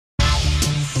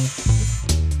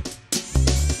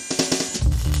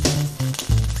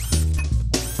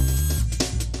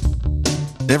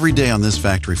Every day on this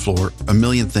factory floor, a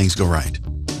million things go right.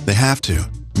 They have to.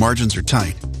 Margins are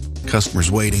tight, customers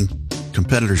waiting,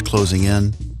 competitors closing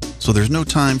in, so there's no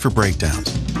time for breakdowns.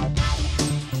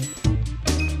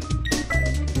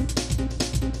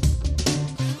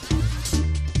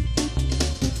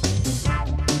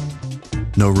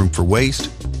 No room for waste.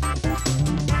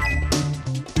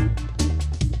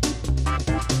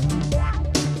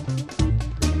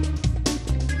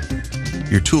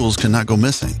 Your tools cannot go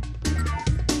missing.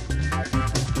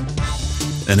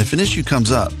 And if an issue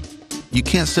comes up, you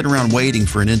can't sit around waiting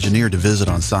for an engineer to visit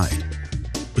on site.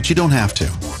 But you don't have to.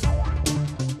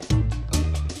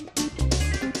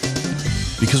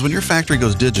 Because when your factory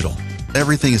goes digital,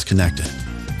 everything is connected.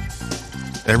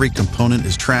 Every component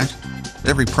is tracked.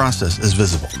 Every process is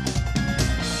visible.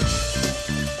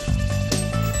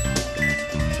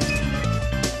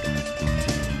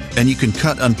 And you can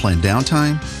cut unplanned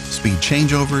downtime, speed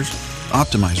changeovers,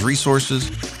 optimize resources,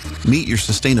 meet your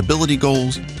sustainability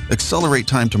goals, accelerate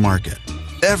time to market.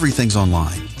 Everything's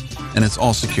online, and it's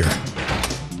all secure.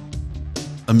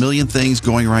 A million things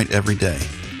going right every day.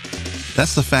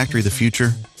 That's the factory of the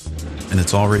future, and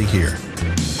it's already here.